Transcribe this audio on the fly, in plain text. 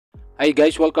Hi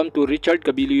guys, welcome to Richard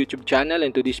Cabile YouTube channel,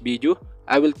 and to this video,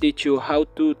 I will teach you how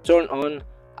to turn on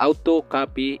auto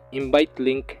copy invite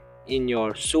link in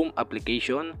your Zoom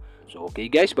application. So okay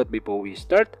guys, but before we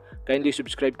start, kindly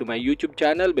subscribe to my YouTube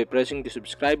channel by pressing the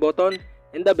subscribe button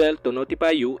and the bell to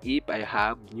notify you if I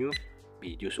have new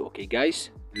videos. Okay guys,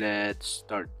 let's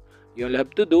start. You all have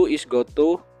to do is go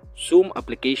to Zoom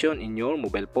application in your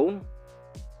mobile phone.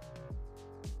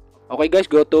 Okay guys,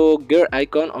 go to gear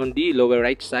icon on the lower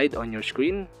right side on your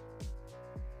screen.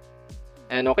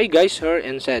 And okay guys, here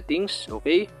in settings,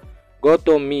 okay, go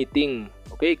to meeting.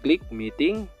 Okay, click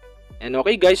meeting. And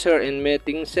okay guys, here in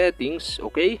meeting settings,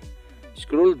 okay,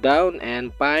 scroll down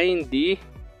and find the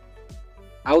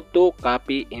auto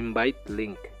copy invite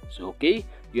link. So okay,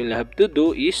 you'll have to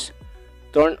do is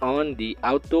turn on the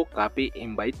auto copy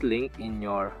invite link in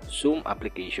your Zoom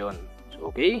application. So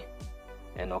okay,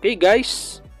 and okay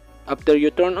guys, after you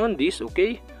turn on this,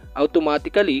 okay,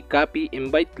 automatically copy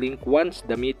invite link once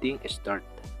the meeting start.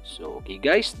 So okay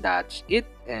guys, that's it.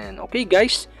 And okay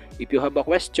guys, if you have a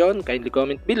question, kindly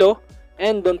comment below,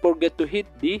 and don't forget to hit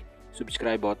the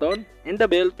subscribe button and the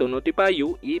bell to notify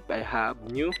you if I have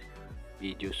new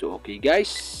videos. So okay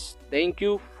guys, thank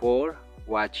you for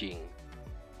watching.